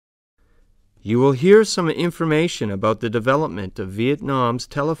You will hear some information about the development of Vietnam's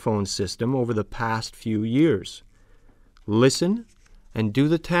telephone system over the past few years. Listen and do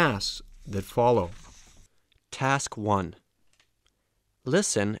the tasks that follow. Task 1.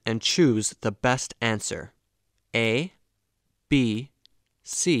 Listen and choose the best answer, A, B,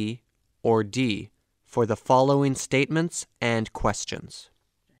 C, or D, for the following statements and questions.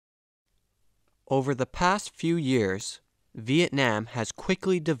 Over the past few years, Vietnam has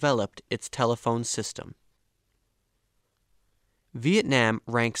quickly developed its telephone system. Vietnam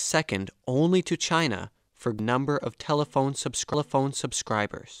ranks second only to China for number of telephone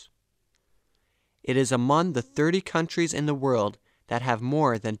subscribers. It is among the 30 countries in the world that have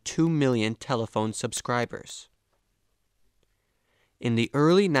more than 2 million telephone subscribers. In the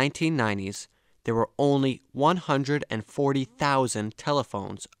early 1990s, there were only 140,000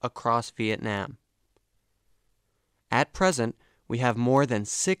 telephones across Vietnam. At present, we have more than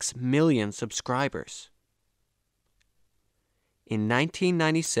 6 million subscribers. In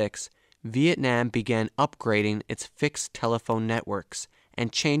 1996, Vietnam began upgrading its fixed telephone networks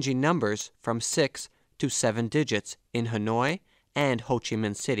and changing numbers from 6 to 7 digits in Hanoi and Ho Chi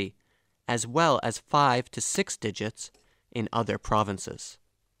Minh City, as well as 5 to 6 digits in other provinces.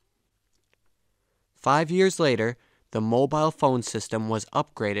 5 years later, the mobile phone system was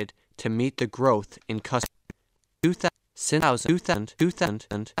upgraded to meet the growth in customers. Since 2000,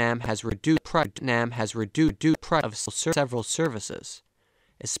 Vietnam has reduced price of several services,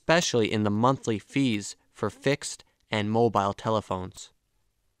 especially in the monthly fees for fixed and mobile telephones.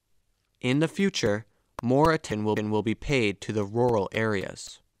 In the future, more attention will be paid to the rural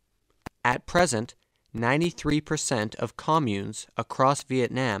areas. At present, 93% of communes across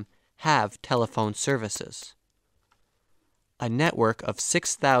Vietnam have telephone services. A network of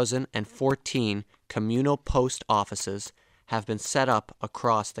 6,014 communal post offices have been set up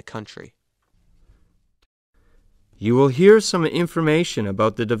across the country. You will hear some information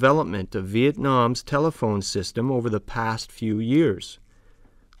about the development of Vietnam's telephone system over the past few years.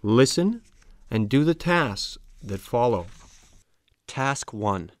 Listen and do the tasks that follow. Task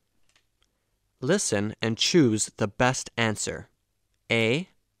 1. Listen and choose the best answer, A,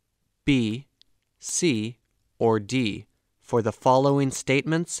 B, C, or D, for the following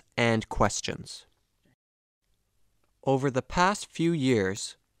statements and questions. Over the past few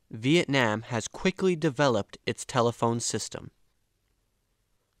years, Vietnam has quickly developed its telephone system.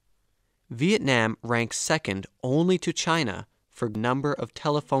 Vietnam ranks second only to China for number of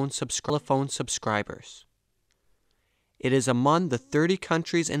telephone subscribers. It is among the 30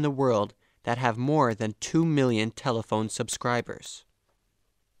 countries in the world that have more than 2 million telephone subscribers.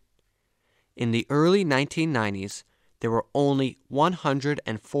 In the early 1990s, there were only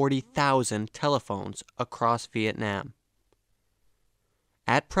 140,000 telephones across Vietnam.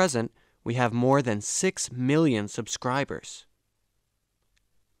 At present, we have more than 6 million subscribers.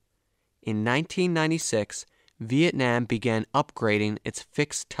 In 1996, Vietnam began upgrading its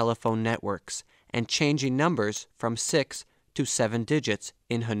fixed telephone networks and changing numbers from 6 to 7 digits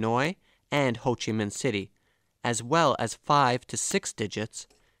in Hanoi and Ho Chi Minh City, as well as 5 to 6 digits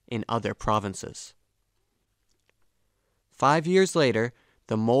in other provinces. 5 years later,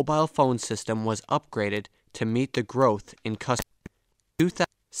 the mobile phone system was upgraded to meet the growth in customers.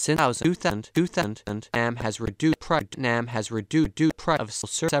 Since 2000, Vietnam has reduced price of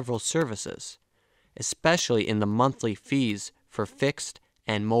several services, especially in the monthly fees for fixed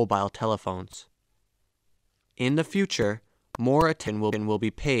and mobile telephones. In the future, more attention will be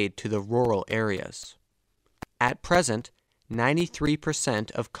paid to the rural areas. At present,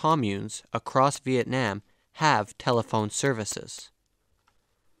 93% of communes across Vietnam have telephone services.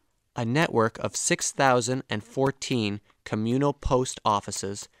 A network of 6,014 communal post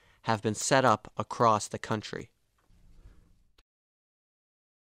offices have been set up across the country.